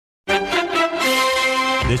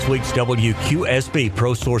This week's WQSB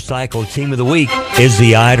Pro Source Cycle Team of the Week is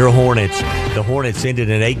the Ider Hornets. The Hornets ended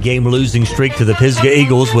an 8-game losing streak to the Pisgah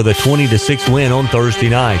Eagles with a 20-6 win on Thursday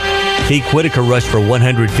night. T. Whitaker rushed for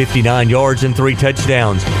 159 yards and 3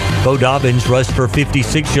 touchdowns. Bo Dobbins rushed for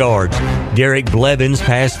 56 yards. Derek Blevins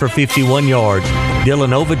passed for 51 yards.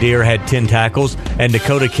 Dylan Overdeer had 10 tackles, and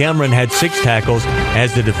Dakota Cameron had 6 tackles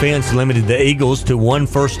as the defense limited the Eagles to 1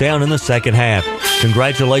 first down in the second half.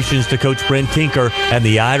 Congratulations to Coach Brent Tinker and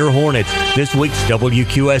the Ider Hornets, this week's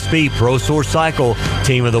WQSB Pro Source Cycle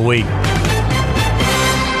Team of the Week.